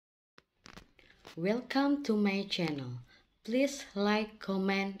Welcome to my channel. Please like,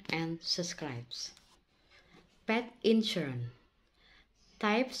 comment, and subscribe. Pet insurance.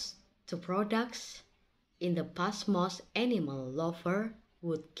 Types to products. In the past, most animal lovers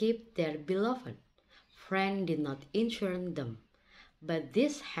would keep their beloved friend did not insure them, but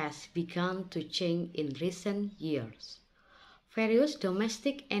this has begun to change in recent years. Various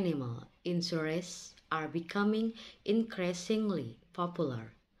domestic animal insurers are becoming increasingly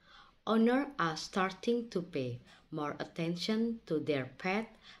popular. Owners are starting to pay more attention to their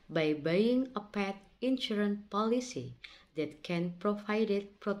pet by buying a pet insurance policy that can provide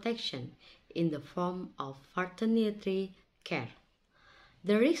protection in the form of veterinary care.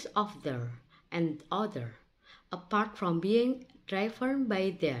 The risks of their and other, apart from being driven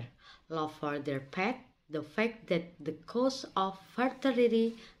by their love for their pet, the fact that the cost of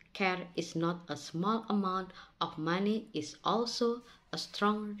veterinary care is not a small amount of money is also a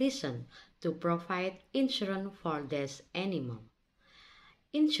strong reason to provide insurance for this animal.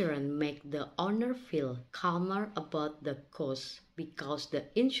 Insurance makes the owner feel calmer about the cost because the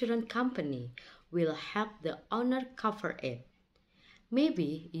insurance company will help the owner cover it.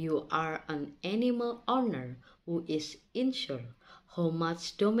 Maybe you are an animal owner who is unsure how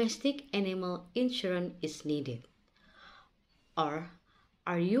much domestic animal insurance is needed. Or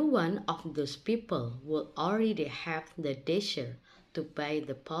are you one of those people who already have the desire to buy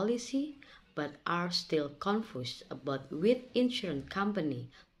the policy but are still confused about which insurance company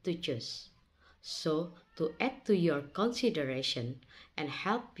to choose? So, to add to your consideration and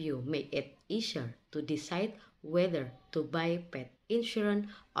help you make it easier to decide whether to buy pet insurance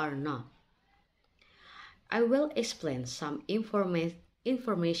or not, I will explain some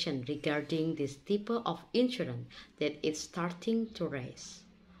information regarding this type of insurance that is starting to rise.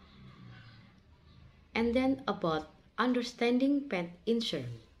 And then about understanding pet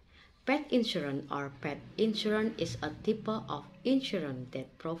insurance. Pet insurance or pet insurance is a type of insurance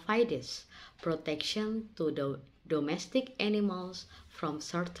that provides protection to the domestic animals from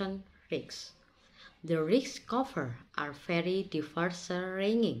certain risks. The risks covered are very diverse,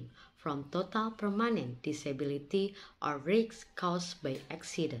 ranging from total permanent disability or risks caused by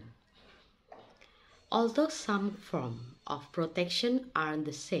accident. Although some forms of protection are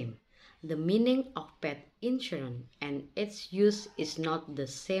the same, the meaning of pet insurance and its use is not the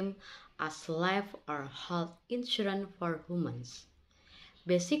same as life or health insurance for humans.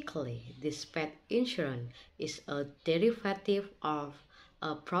 Basically, this pet insurance is a derivative of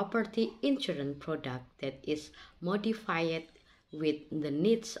a property insurance product that is modified with the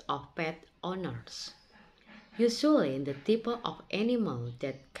needs of pet owners. Usually, the type of animal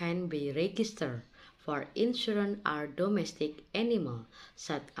that can be registered for insurance are domestic animals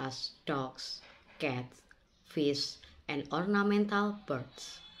such as dogs, cats, fish, and ornamental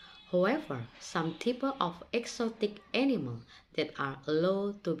birds. However, some types of exotic animals that are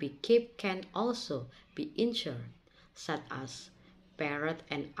allowed to be kept can also be insured, such as parrot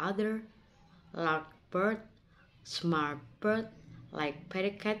and other large birds, smart birds like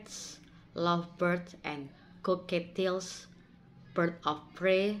parakeets, lovebirds, and cockatiels, birds of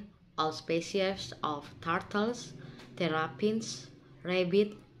prey, all species of turtles, terrapins,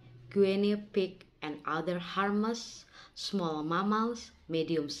 rabbit, guinea pig, and other harmless small mammals,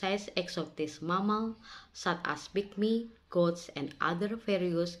 medium-sized exotic mammals such as pygmy, goats, and other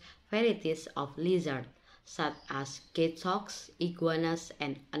various varieties of lizards such as hedgehogs, iguanas,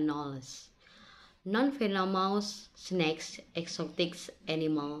 and anoles. Non-venomous snakes, exotic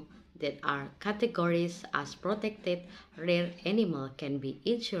animals that are categorized as protected rare animals can be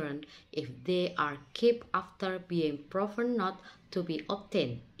insured if they are kept after being proven not to be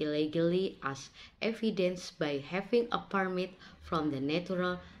obtained illegally as evidenced by having a permit from the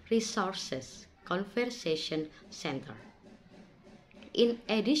Natural Resources Conservation Center. In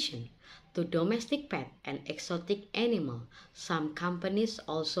addition to domestic pet and exotic animal, some companies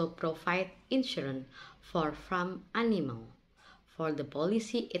also provide insurance for farm animal. For the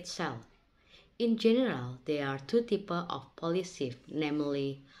policy itself, in general, there are two types of policies,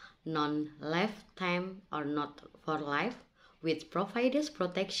 namely non-lifetime or not for life, which provides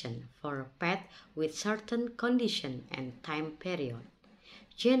protection for a pet with certain condition and time period.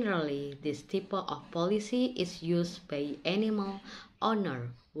 Generally, this type of policy is used by animal owners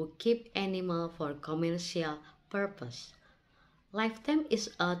who keep animals for commercial purpose. Lifetime is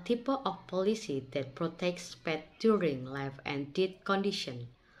a type of policy that protects pets during life and death conditions.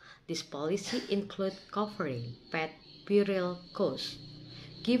 This policy includes covering pet burial costs.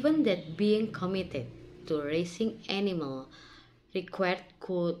 Given that being committed to raising animals required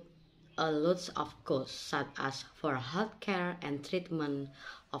a lot of costs, such as for health care and treatment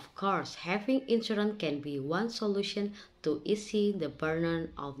Of course, having insurance can be one solution to ease the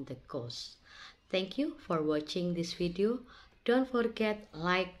burden of the cost. Thank you for watching this video. Don't forget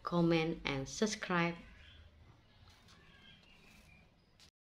like, comment, and subscribe